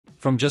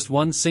From just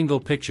one single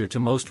picture to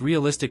most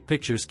realistic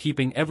pictures,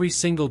 keeping every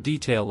single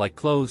detail like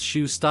clothes,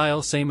 shoe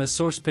style same as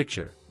source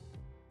picture.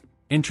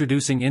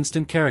 Introducing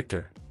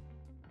InstantCharacter,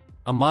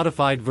 a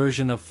modified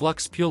version of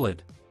Flux Pulid.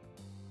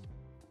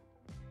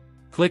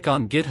 Click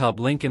on GitHub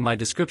link in my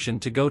description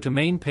to go to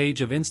main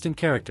page of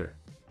InstantCharacter.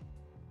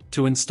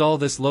 To install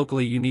this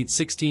locally you need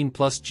 16+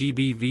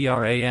 GB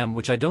VRAM,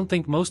 which I don't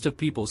think most of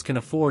peoples can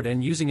afford,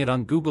 and using it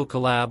on Google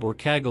Colab or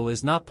Kaggle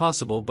is not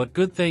possible, but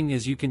good thing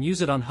is you can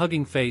use it on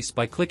Hugging Face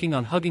by clicking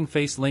on Hugging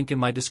Face link in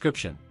my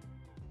description.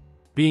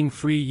 Being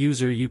free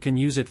user you can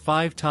use it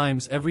 5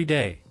 times every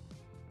day.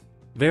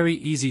 Very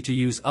easy to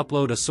use.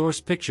 Upload a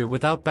source picture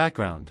without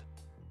background.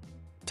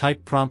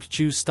 Type prompt,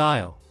 choose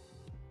style.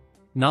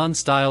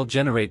 Non-style,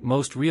 generate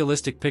most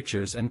realistic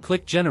pictures and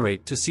click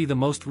generate to see the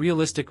most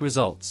realistic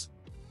results.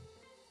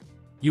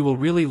 You will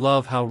really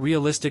love how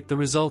realistic the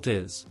result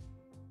is.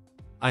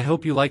 I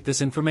hope you like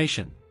this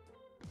information.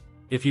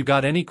 If you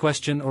got any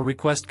question or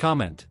request,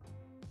 comment.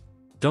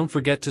 Don't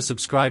forget to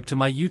subscribe to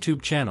my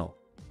YouTube channel.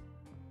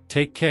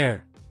 Take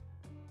care.